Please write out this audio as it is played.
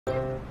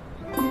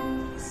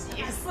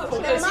4、5个、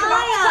7、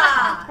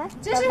8个，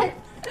真是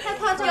太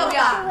夸张了。要不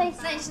要？那你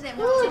是得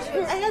继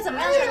续。哎，要怎么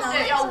样才能？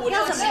对，要5、6、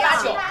7、8、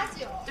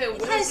9。对，你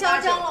太嚣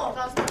张了，我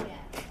告诉你。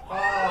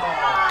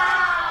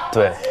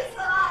对，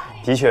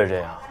的确是这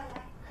样。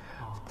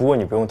不过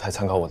你不用太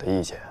参考我的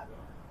意见，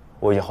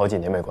我已经好几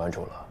年没关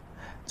注了，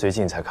最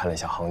近才看了一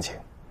下行情。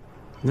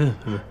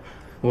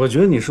我觉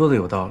得你说的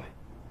有道理，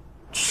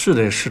是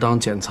得适当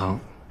减仓。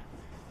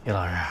叶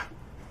老师，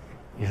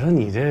你说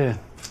你这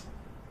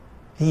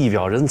一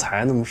表人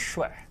才，那么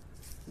帅，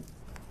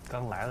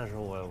刚来的时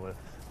候我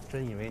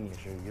真以为你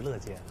是娱乐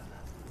界的呢，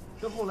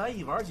这后来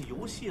一玩起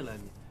游戏来，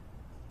你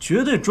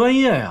绝对专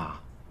业呀！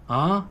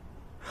啊？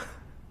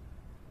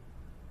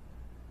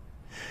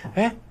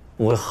哎，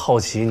我好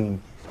奇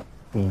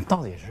你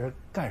到底是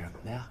干什么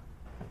的呀？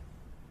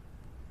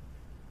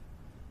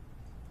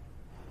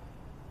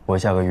我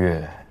下个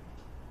月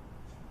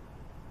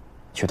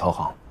去投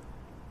行。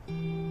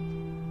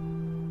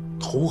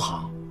投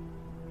行，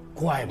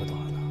怪不得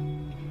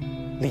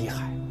呢，厉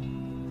害。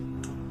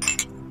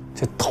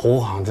这投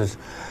行这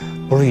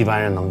不是一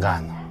般人能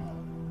干的。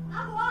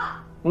阿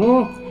国，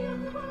嗯，那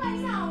个帮忙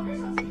一下，我这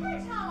手气太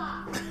差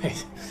了。嘿，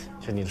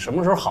这你什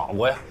么时候好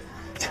过呀？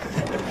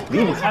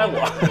离不开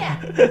我，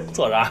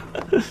做啥？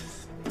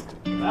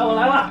来，我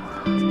来了。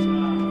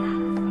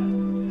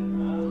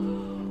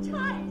差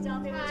一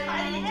张，对吧？差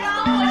一张，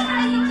我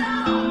差一张。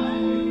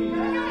要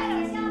拍点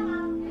像吗？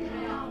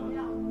不要。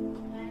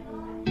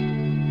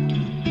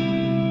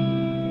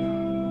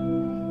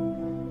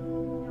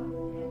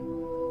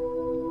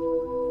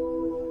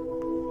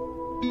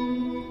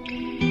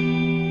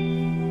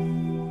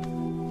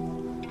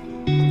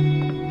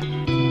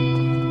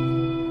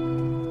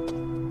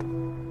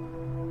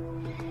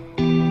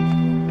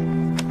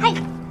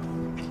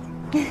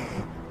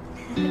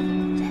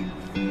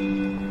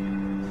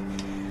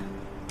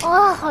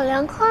哇，好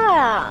凉快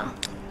啊！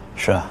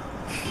是啊。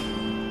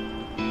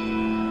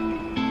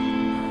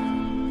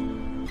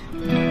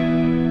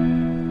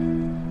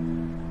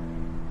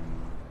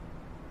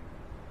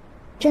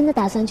真的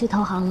打算去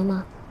投行了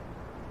吗？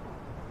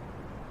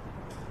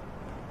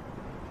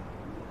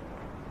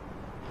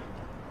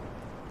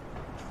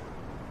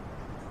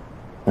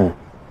嗯。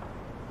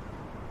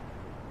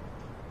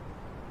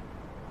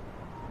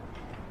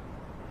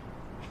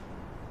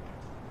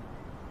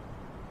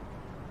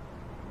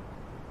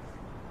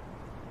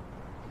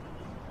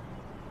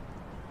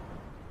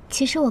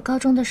其实我高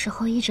中的时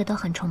候一直都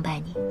很崇拜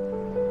你，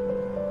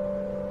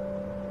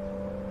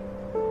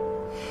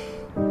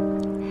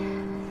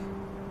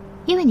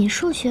因为你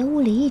数学、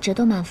物理一直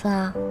都满分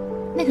啊。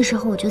那个时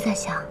候我就在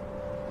想，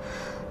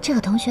这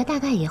个同学大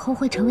概以后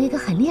会成为一个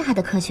很厉害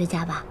的科学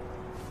家吧。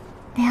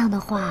那样的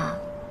话，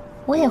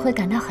我也会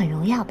感到很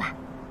荣耀吧。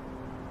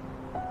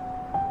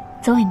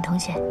作为你同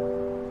学，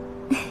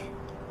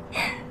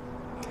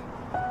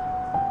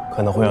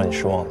可能会让你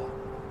失望的。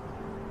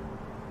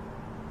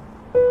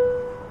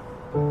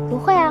不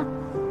会啊，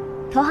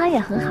投行也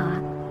很好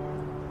啊。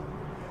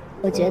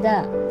我觉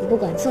得你不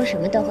管做什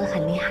么都会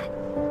很厉害。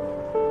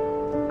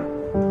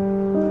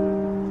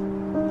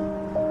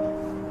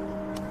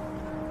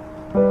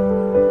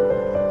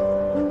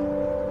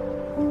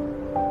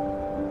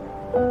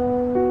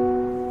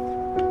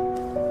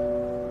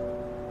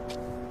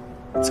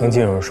曾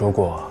经有人说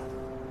过，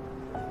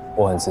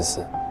我很自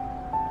私。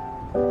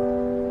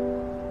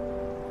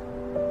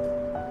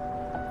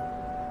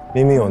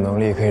明明有能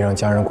力可以让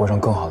家人过上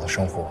更好的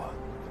生活，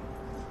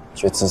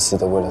却自私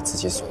的为了自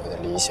己所谓的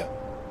理想，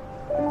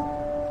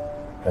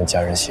让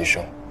家人牺牲。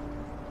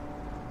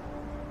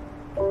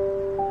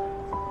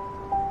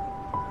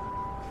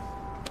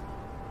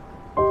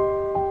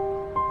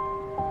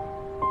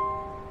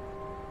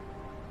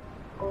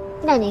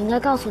那你应该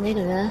告诉那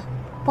个人，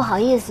不好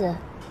意思，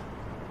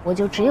我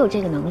就只有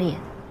这个能力。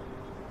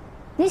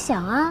你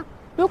想啊，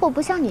如果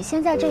不像你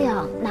现在这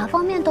样，哪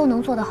方面都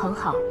能做得很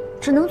好，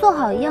只能做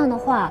好一样的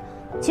话，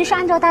其实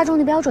按照大众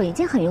的标准已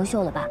经很优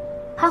秀了吧？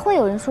还会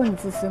有人说你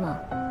自私吗？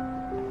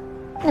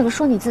那个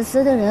说你自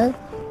私的人，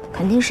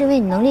肯定是因为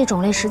你能力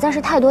种类实在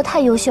是太多太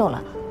优秀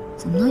了，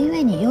怎么能因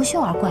为你优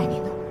秀而怪你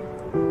呢？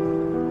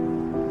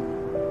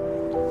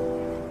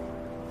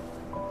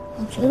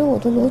我觉得我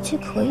的逻辑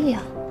可以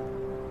啊，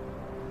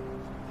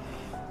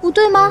不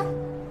对吗？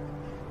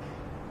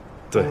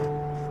对，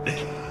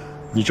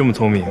你这么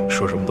聪明，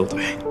说什么都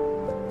对。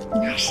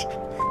那是。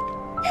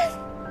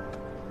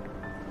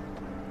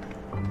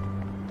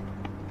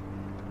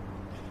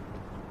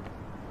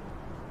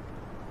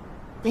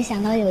没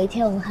想到有一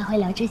天我们还会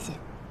聊这些。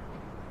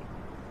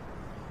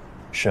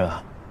是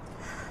啊，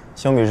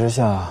相比之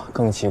下，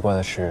更奇怪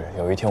的是，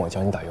有一天我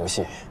教你打游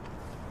戏，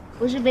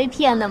不是被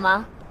骗的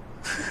吗？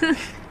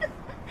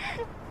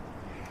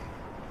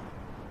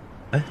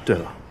哎，对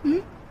了，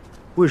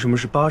为什么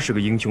是80个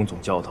英雄总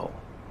教头？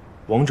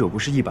王者不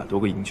是100多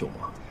个英雄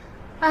吗？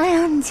哎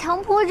呀，你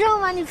强迫症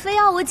吗？你非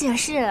要我解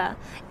释？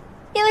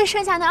因为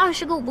剩下那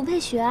20个我不配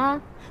学啊，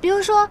比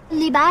如说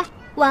李白、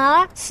婉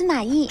儿、司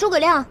马懿、诸葛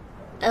亮。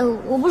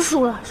我不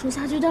数了，数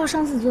下去都要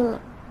伤自尊了。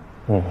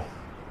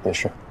也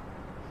是。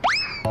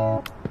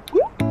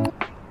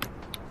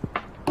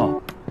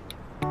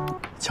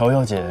乔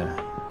小姐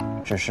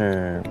只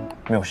是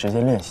没有时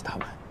间练习它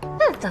们。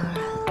那当然，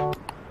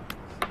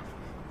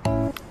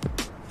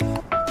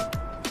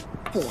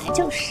本来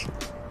就是。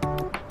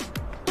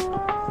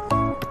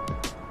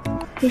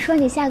你说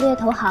你下个月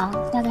投行，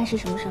大概是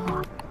什么时候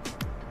啊？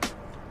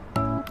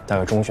大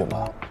概中旬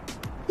吧。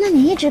那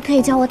你一直可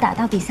以教我打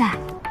道比赛。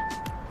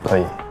可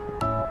以。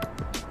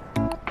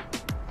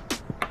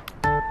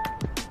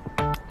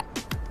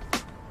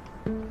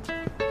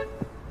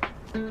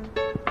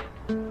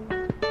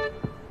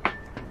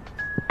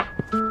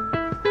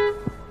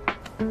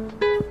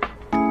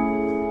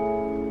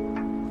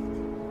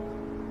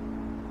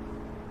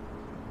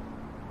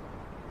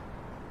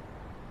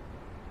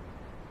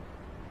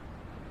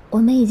我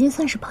们已经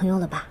算是朋友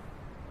了吧？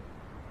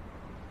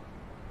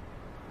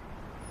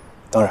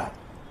当然。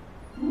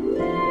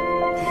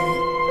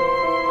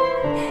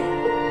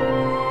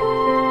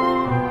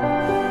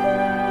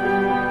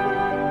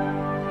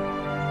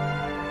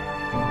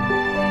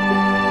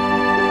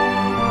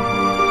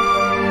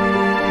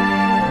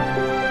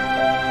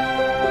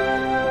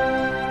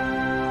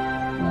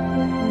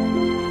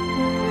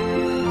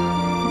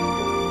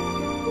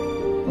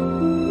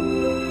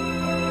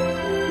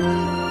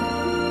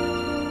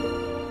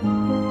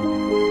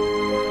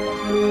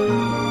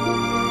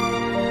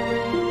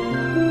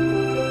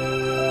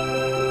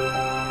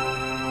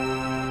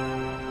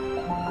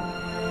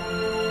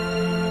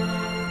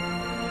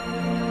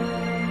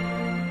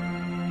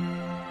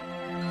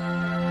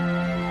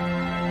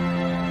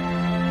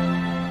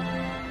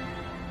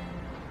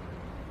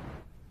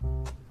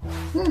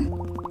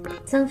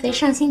增肥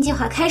上新计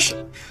划开始，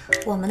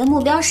我们的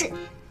目标是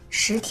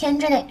10天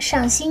之内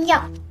上新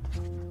药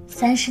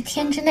，30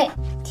天之内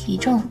体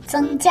重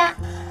增加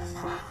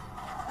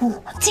5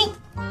斤。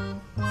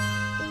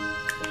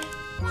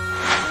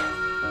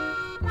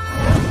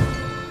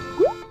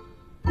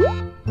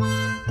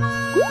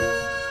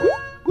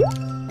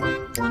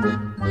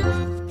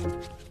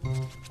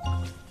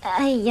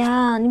哎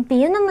呀，你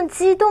别那么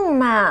激动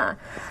嘛，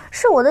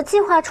是我的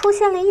计划出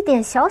现了一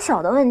点小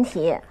小的问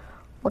题。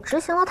我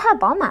执行的太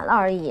饱满了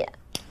而已。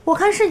我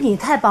看是你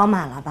太饱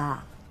满了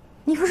吧？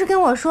你不是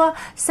跟我说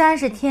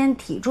30天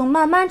体重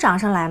慢慢长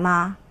上来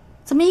吗？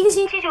怎么1个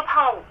星期就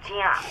胖了5斤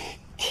啊？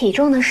体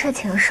重的事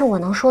情是我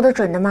能说得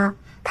准的吗？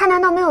他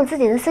难道没有自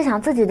己的思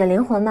想、自己的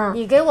灵魂吗？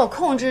你给我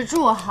控制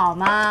住好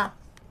吗？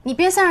你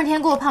别30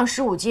天给我胖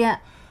15斤，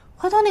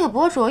回头那个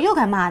博主又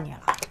该骂你了。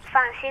放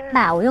心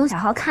吧，我用小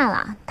号看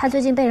了，他最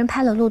近被人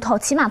拍了路透，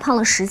起码胖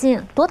了10斤，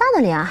多大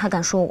的脸啊，还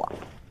敢说我？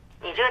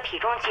你这个体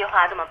重计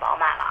划这么饱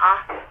满了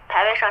啊？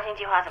排位上新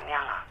计划怎么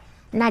样了？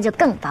那就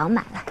更饱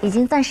满了，已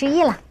经算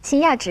11了，新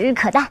药指日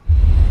可待。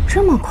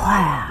这么快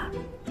啊？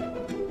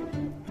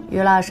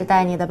于老师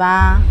带你的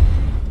吧？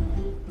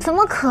怎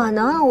么可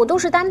能？我都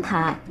是单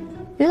排。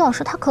于老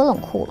师他可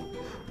冷酷了，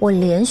我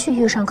连续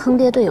遇上坑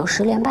爹队友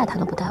10连败，他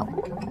都不带我。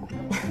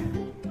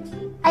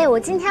哎呦，我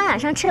今天晚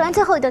上吃完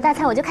最后一顿大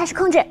餐，我就开始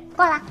控制。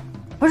过来。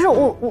不是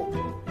我。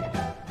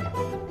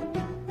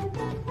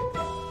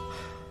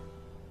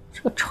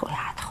这个臭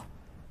丫头。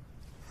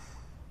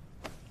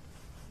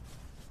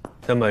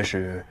单排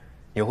时，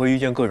你会遇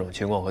见各种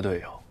情况和队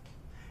友，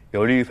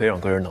有利于培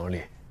养个人能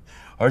力。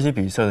而且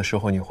比赛的时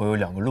候，你会有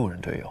2个路人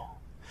队友，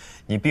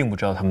你并不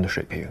知道他们的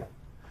水平，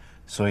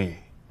所以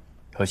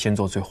要先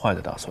做最坏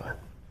的打算。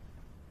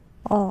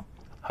哦。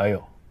还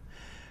有，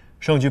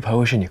上局排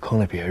位是你坑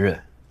了别人，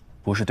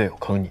不是队友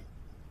坑你。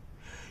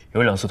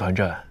有2次团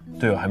战，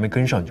队友还没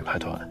跟上你就开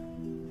团，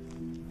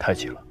太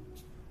急了。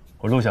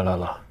我录下来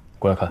了，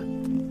过来看。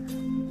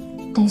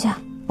等一下，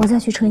我再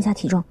去称一下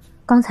体重。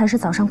刚才是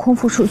早上空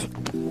腹数据。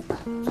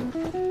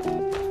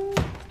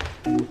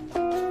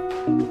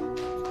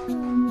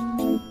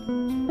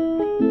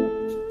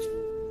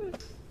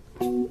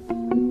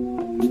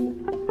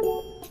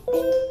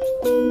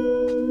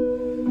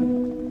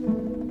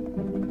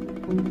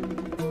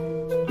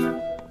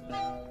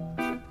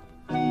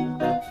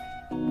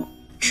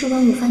吃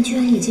完午饭居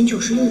然已经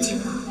96斤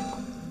了。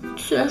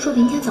虽然说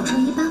明天早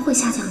上一般会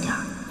下降点儿，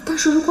但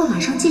是如果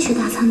晚上继续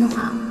大餐的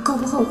话，搞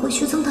不好我会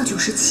虚增到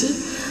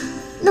97。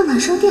那晚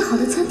上订好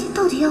的餐厅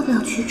到底要不要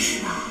去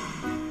吃啊？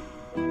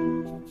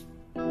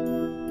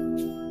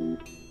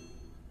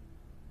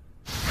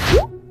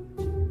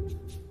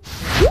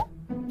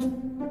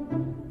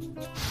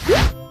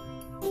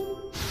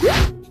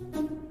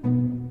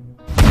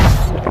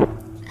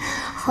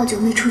好久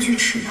没出去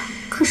吃了，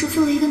可是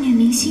作为一个女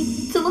明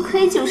星，怎么可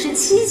以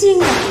97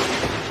斤啊？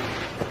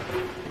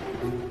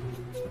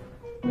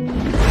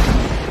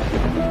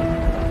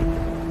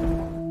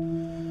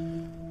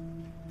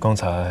刚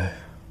才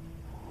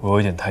我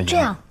有点太硬。这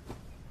样，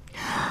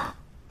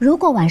如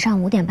果晚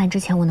上5点半之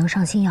前我能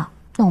上新药，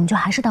那我们就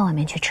还是到外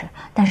面去吃。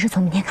但是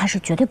从明天开始，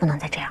绝对不能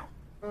再这样了。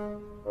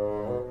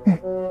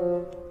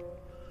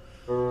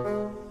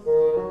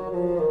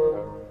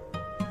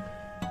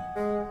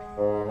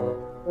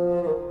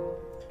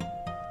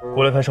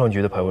过来看上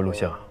局的排位录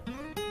像，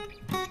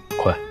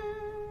快！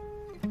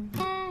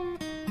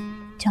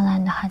将来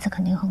你的孩子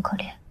肯定很可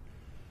怜。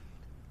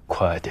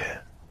快点！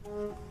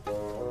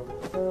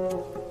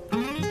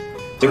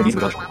结果彼此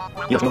目标的时候，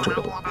你俩成长受益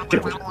比较多。这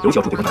两回事，尤其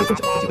要祝对方大力分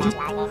享和金钱。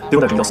对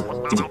方在真要死活，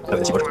经济要给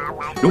他习惯上。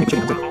如果你不确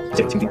定他们在哪，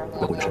建立亲兵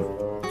要过于深入。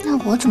那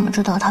我怎么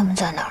知道他们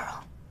在哪儿啊？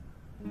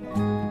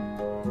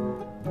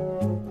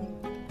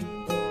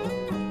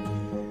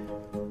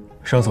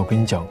上次我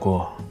跟你讲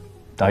过，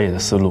打野的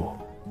思路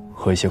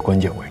和一些关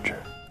键位置。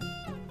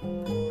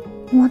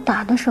我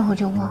打的时候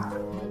就忘了。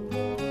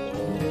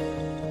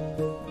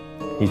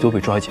你多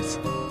被抓几次，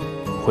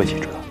会记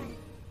住的。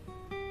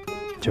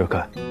接着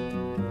看，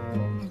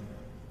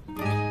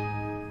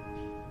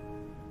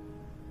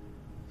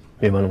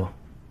明白了吗？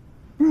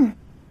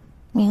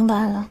明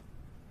白了。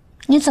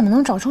你怎么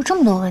能找出这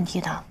么多问题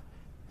的？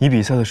你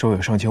比赛的时候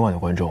有上千万的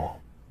观众，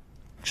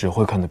只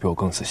会看得比我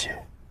更仔细。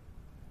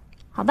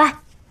好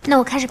吧，那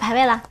我开始排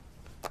位了。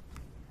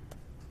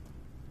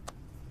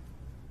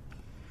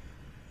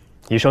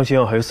你上星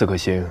耀还有4颗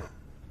星，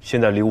现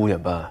在离5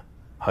点半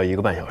还有1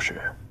个半小时，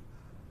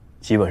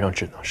基本上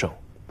只能胜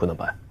不能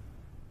败。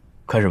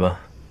开始吧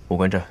，5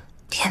关战。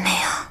天美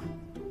啊，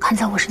看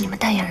在我是你们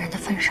代言人的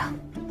份上。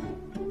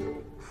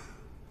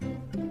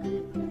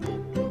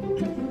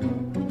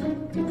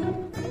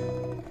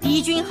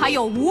敌军还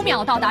有5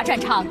秒到达战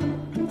场，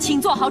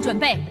请做好准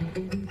备。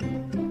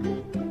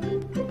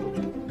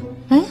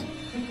哎，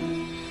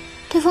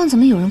对方怎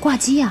么有人挂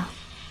机呀？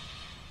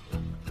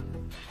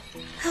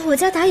我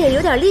家打野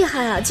有点厉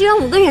害啊，居然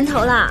5个人头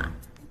了。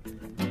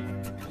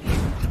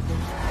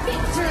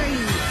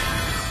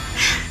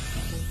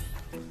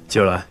接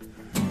着来。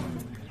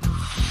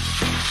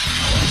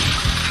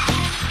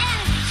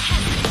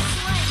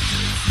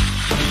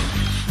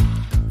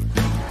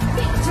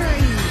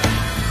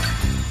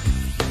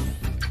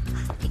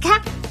你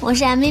看，我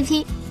是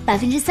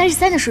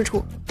MVP，33%的输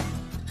出。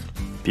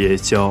别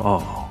骄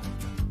傲。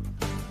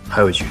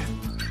还有一句。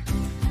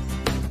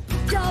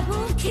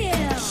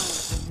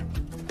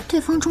对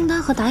方中单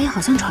和打野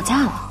好像吵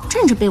架了，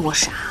真是被我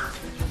傻。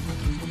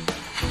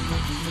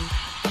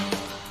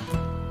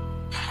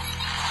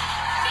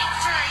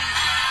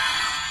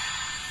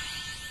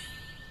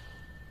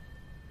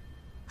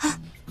哎，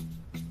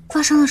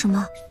发生了什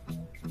么？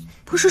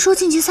不是说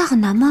晋级赛很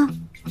难吗？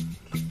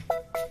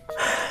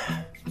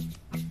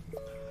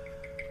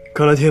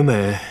看来天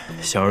美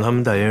想让他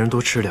们代言人多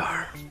吃点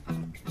儿。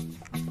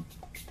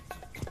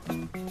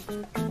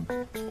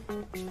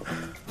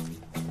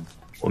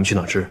我们去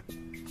哪吃？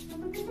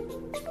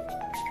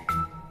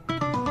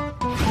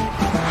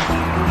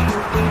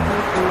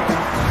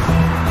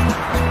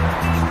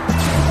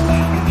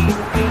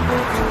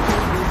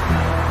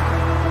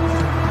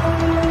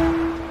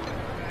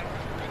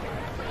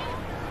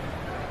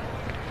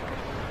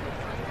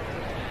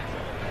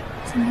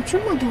怎么这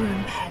么多人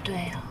排队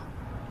啊？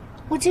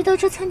我记得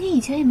这餐厅以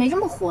前也没这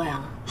么火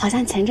呀。好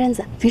像前阵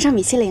子评上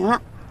米其林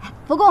了，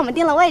不过我们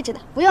定了位置的，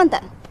不用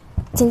等。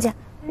晶晶、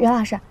于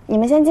老师，你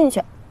们先进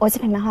去，我去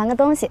品牌还个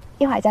东西，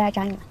一会儿再来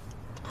找你们。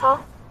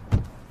好，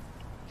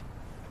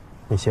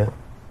你先。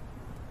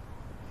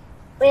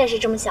我也是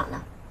这么想的，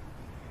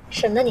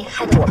省得你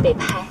害得我被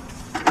拍。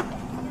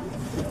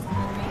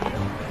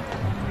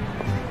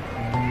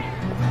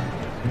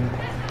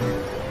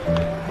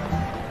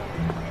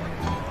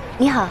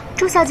你好，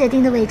朱小姐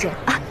订的位置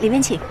啊，里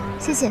面请，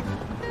谢谢。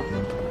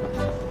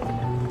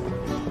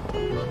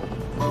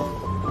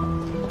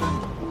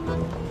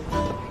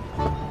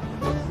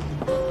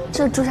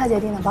这朱小姐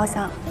订的包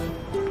厢。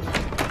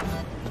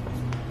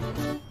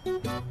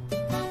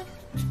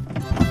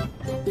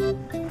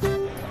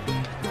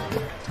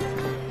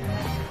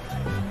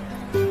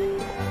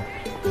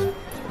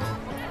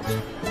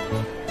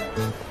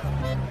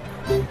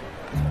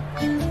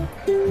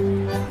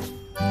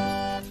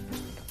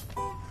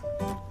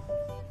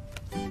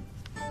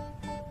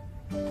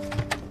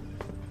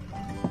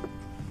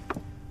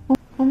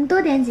我们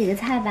多点几个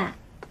菜吧，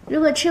如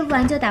果吃不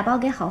完就打包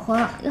给好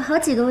花，有好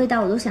几个味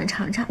道我都想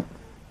尝尝。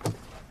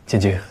晶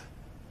晶，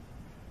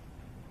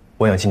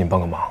我想请你帮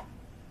个忙。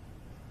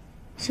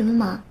什么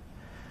忙？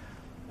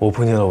我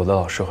碰见了我的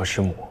老师和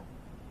师母，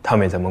他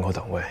们也在门口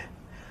等位，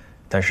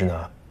但是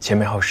呢，前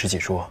面还有10几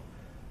桌，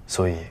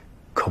所以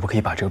可不可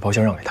以把这个包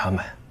厢让给他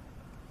们？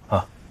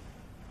啊，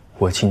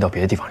我请你到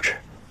别的地方吃。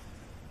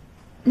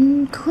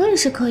可以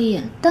是可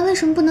以，但为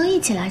什么不能一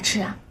起来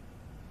吃啊？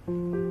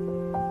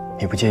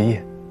你不介意？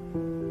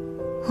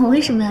我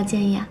为什么要介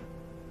意啊？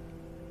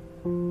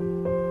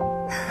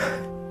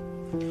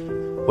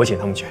我请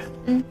他们去。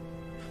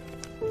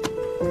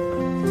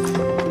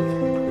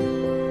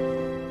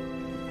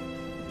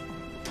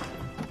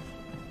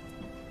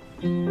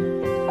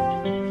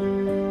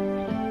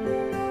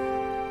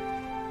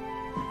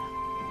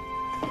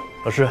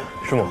老师、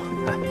师母，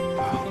来。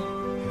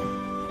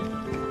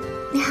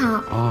你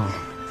好。哦，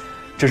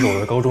这是我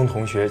的高中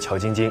同学乔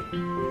晶晶，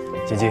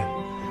晶晶，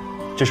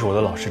这是我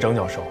的老师张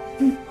教授，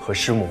和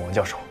师母王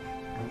教授。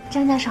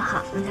张教授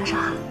好，王教授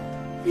好。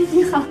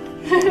你好，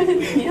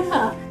你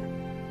好。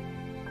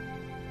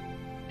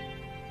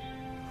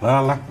来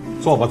来来，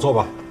坐吧坐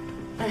吧。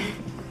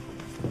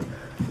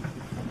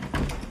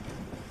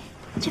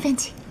这边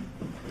请，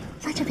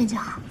坐这边就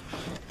好。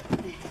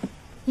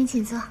您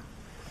请坐。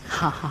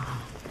好好好，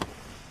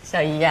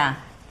小姨呀，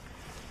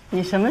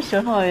你什么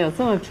时候有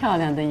这么漂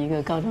亮的一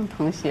个高中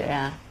同学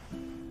呀？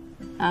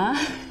啊，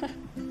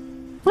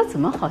我怎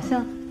么好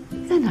像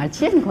在哪儿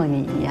见过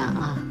你一样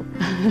啊？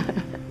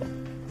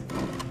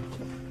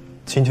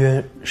今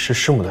天是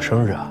师母的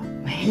生日啊？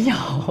没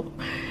有，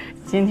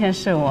今天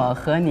是我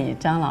和你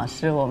张老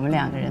师我们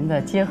2个人的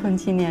结婚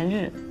纪念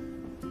日。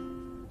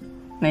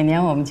每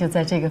年我们就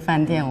在这个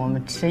饭店，我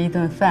们吃一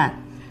顿饭。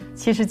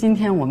其实今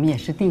天我们也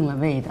是定了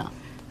位的，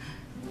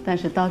但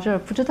是到这儿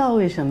不知道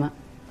为什么，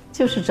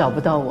就是找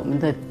不到我们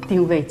的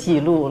定位记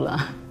录了。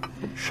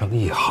生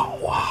意好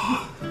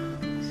啊！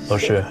老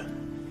师，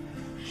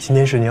今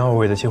天是您2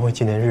位的结婚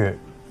纪念日，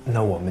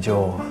那我们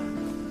就……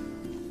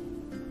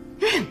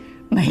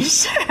没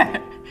事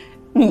儿，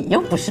你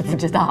又不是不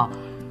知道，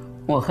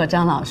我和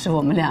张老师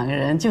我们2个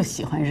人就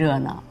喜欢热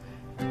闹，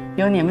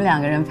有你们2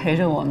个人陪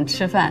着我们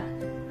吃饭，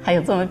还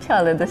有这么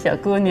漂亮的小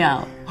姑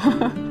娘，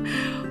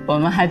我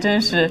们还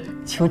真是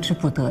求之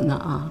不得呢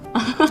啊！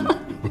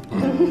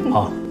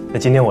好，那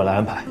今天我来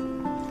安排。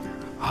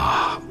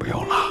啊，不用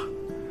了，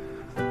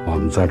我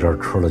们在这儿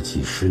吃了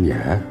几十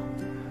年，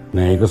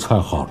哪个菜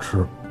好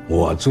吃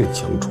我最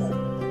清楚。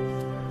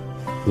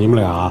你们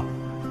俩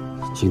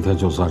今天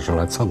就算是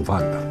来蹭饭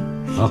的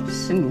啊！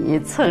是你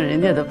蹭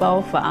人家的包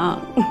房。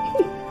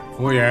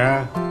服务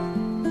员，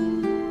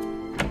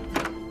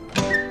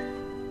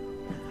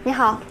你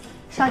好，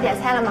是要点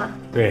菜了吗？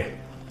对，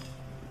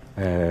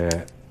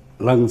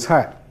冷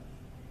菜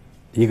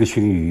，1个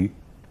熏鱼，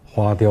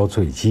花雕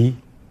醉鸡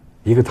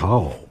，1个糖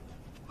藕，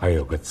还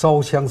有个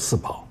糟香四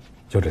宝，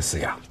就这4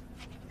样。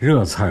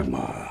热菜嘛，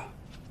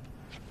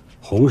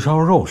红烧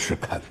肉是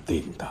肯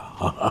定的，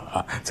哈哈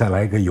哈，再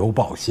来一个油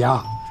爆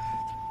虾，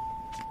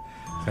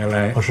再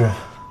来。老师，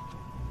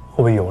会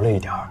不会油了一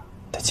点儿？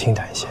得清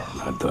淡一些。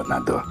难得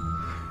难得。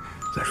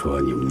再说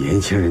你们年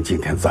轻人今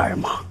天在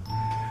嘛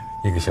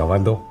，1个小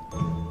豌豆，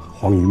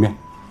黄鱼面，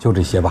就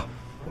这些吧。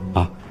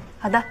啊，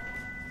好的。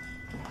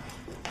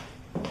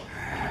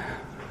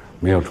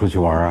没有出去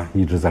玩啊，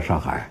一直在上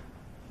海。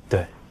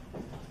对，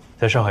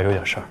在上海有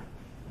点事儿。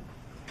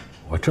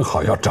我正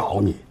好要找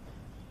你，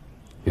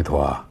于途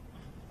啊，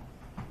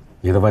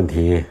你的问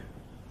题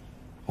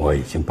我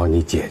已经帮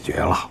你解决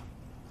了。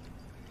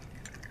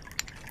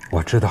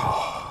我知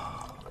道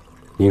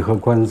你和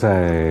关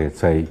在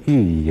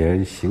预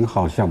研型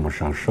号项目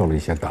上受了一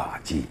些打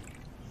击，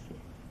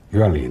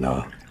院里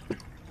呢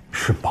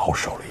是保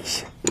守了一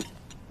些，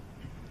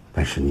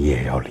但是你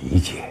也要理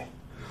解，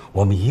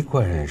我们一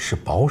贯是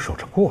保守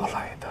着过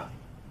来的，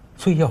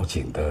最要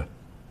紧的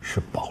是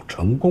保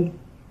成功，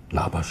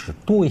哪怕是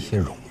多一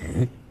些冗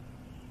余。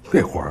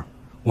那会儿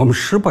我们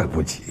失败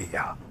不起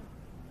呀，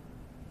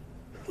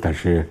但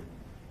是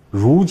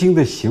如今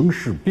的形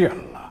势变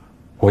了，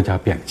国家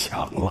变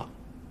强了，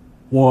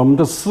我们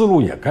的思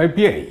路也该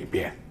变一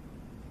变，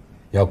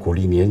要鼓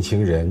励年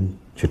轻人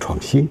去创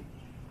新。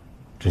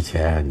之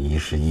前你一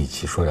时意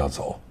气说要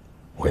走，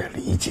我也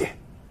理解，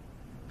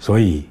所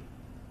以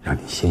让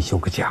你先休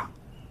个假，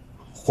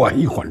缓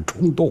一缓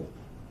冲动。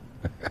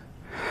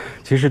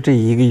其实这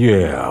1个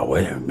月啊，我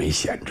也没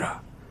闲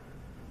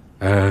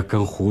着，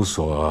跟胡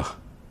所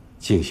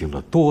进行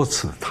了多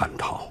次探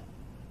讨，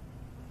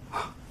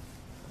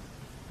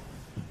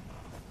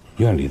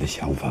院里的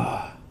想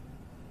法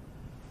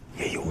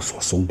也有所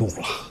松动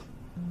了。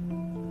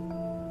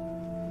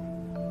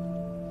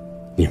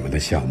你们的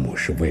项目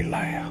是未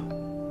来啊，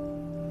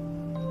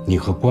你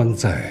和关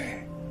在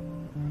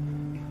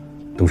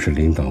都是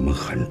领导们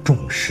很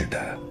重视的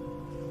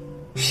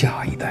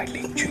下一代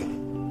领军，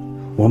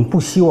我们不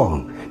希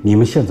望你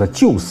们现在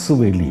旧思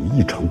维里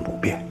一成不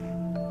变。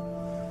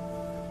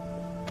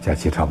假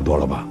期差不多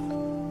了吧？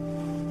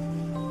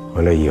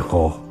回来以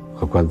后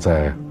和关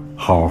在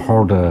好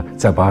好的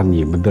再把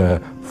你们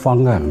的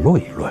方案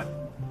论一论，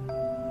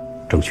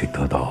争取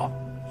得到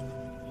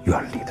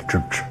院里的支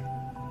持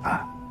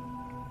啊。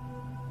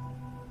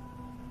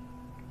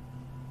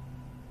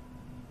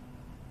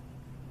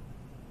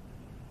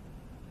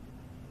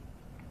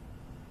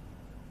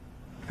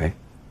哎，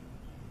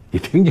你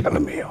听见了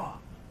没有？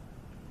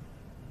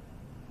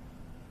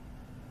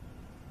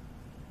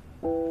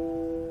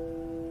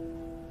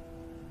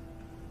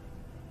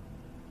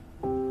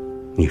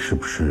你是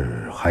不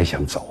是还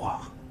想走啊？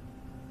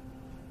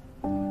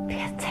别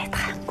再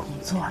谈工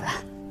作了，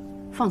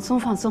放松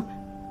放松。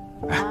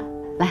啊，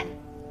来，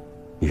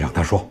你让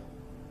他说。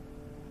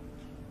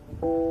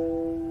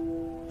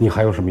你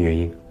还有什么原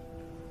因？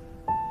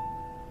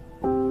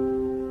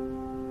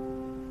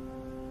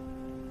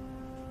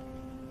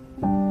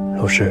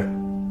老师，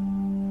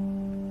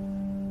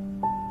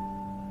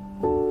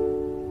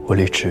我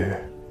离职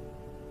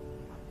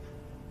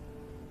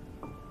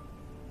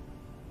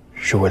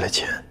是为了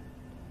钱。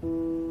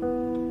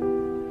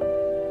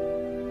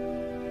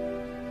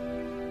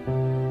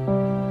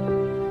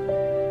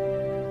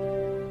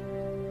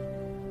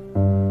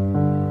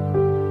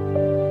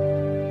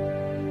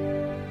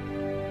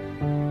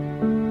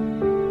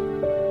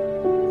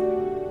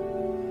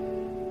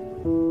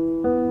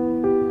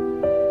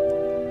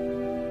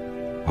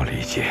我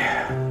理解，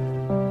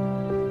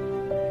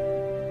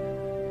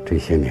这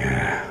些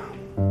年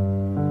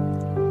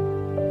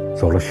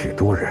走了许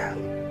多人，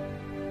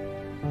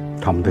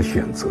他们的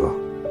选择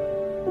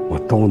我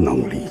都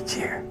能理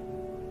解，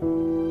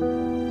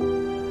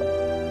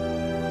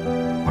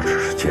我只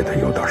是觉得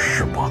有点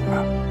失望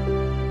啊。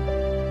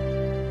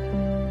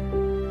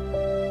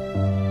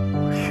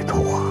于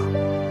途啊，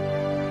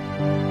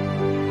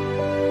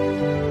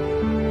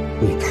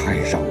你太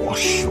让我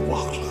失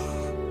望了。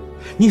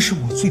你是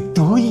我最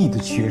得意的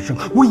学生，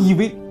我以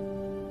为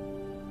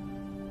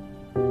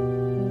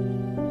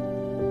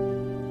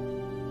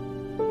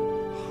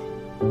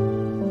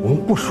我们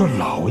不说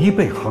老一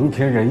辈航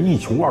天人一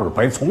穷二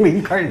白从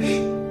零开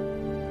始，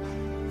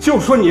就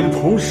说你的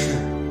同事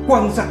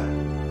关在，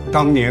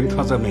当年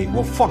他在美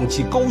国放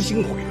弃高薪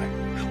回来，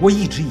我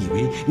一直以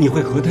为你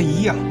会和他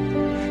一样，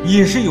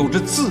也是有着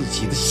自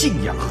己的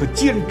信仰和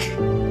坚持。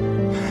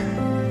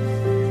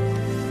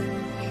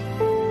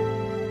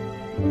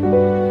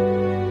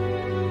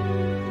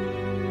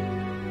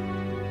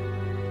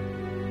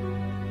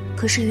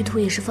可是于途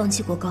也是放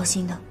弃过高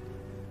薪的。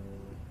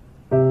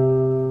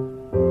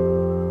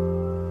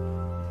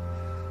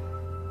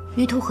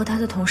于途和他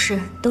的同事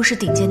都是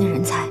顶尖的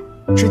人才，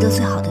值得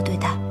最好的对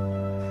待。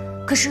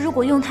可是如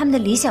果用他们的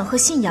理想和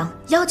信仰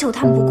要求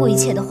他们不顾一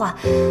切的话，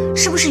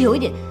是不是有一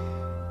点……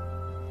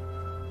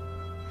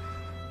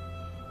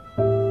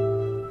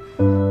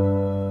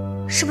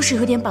是不是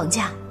有点绑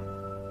架？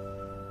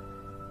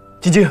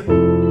晶晶。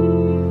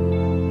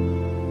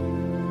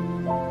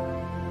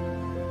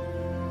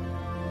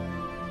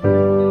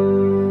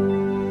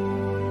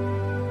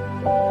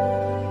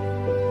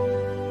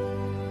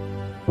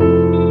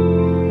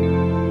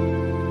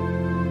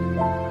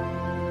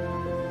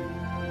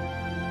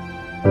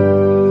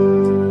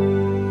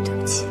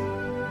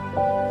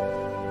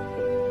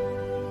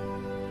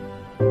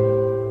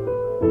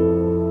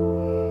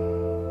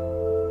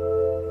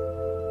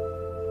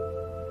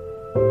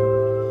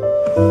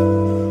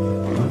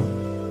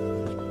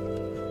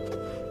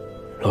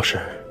老师，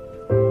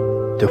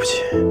对不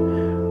起，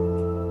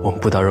我们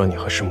不打扰你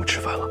和师母吃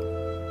饭了。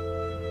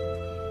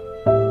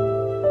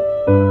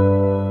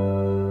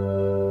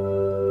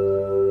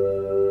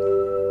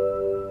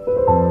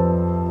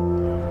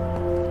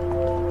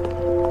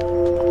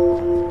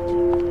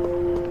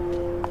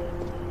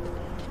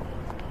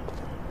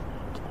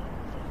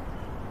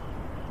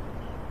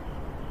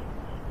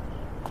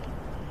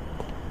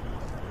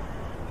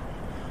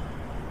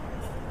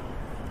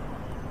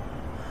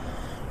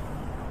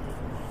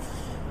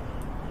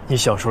你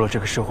享受了这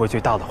个社会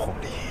最大的红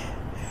利，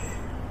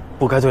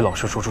不该对老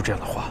师说出这样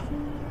的话。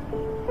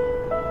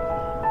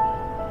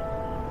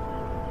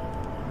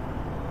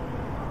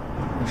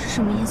你是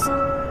什么意思？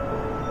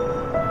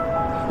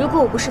如果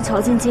我不是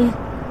乔晶晶，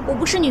我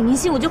不是女明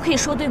星，我就可以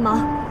说对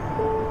吗？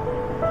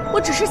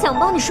我只是想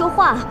帮你说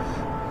话。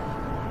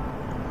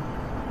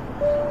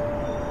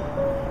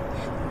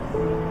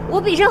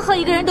我比任何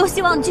一个人都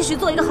希望你继续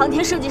做一个航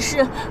天设计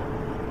师。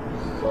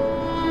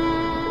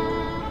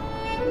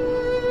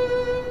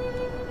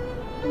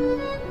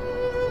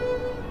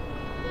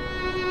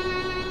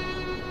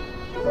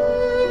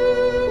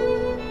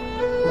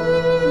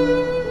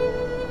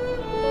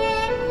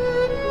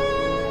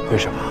为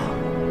什么？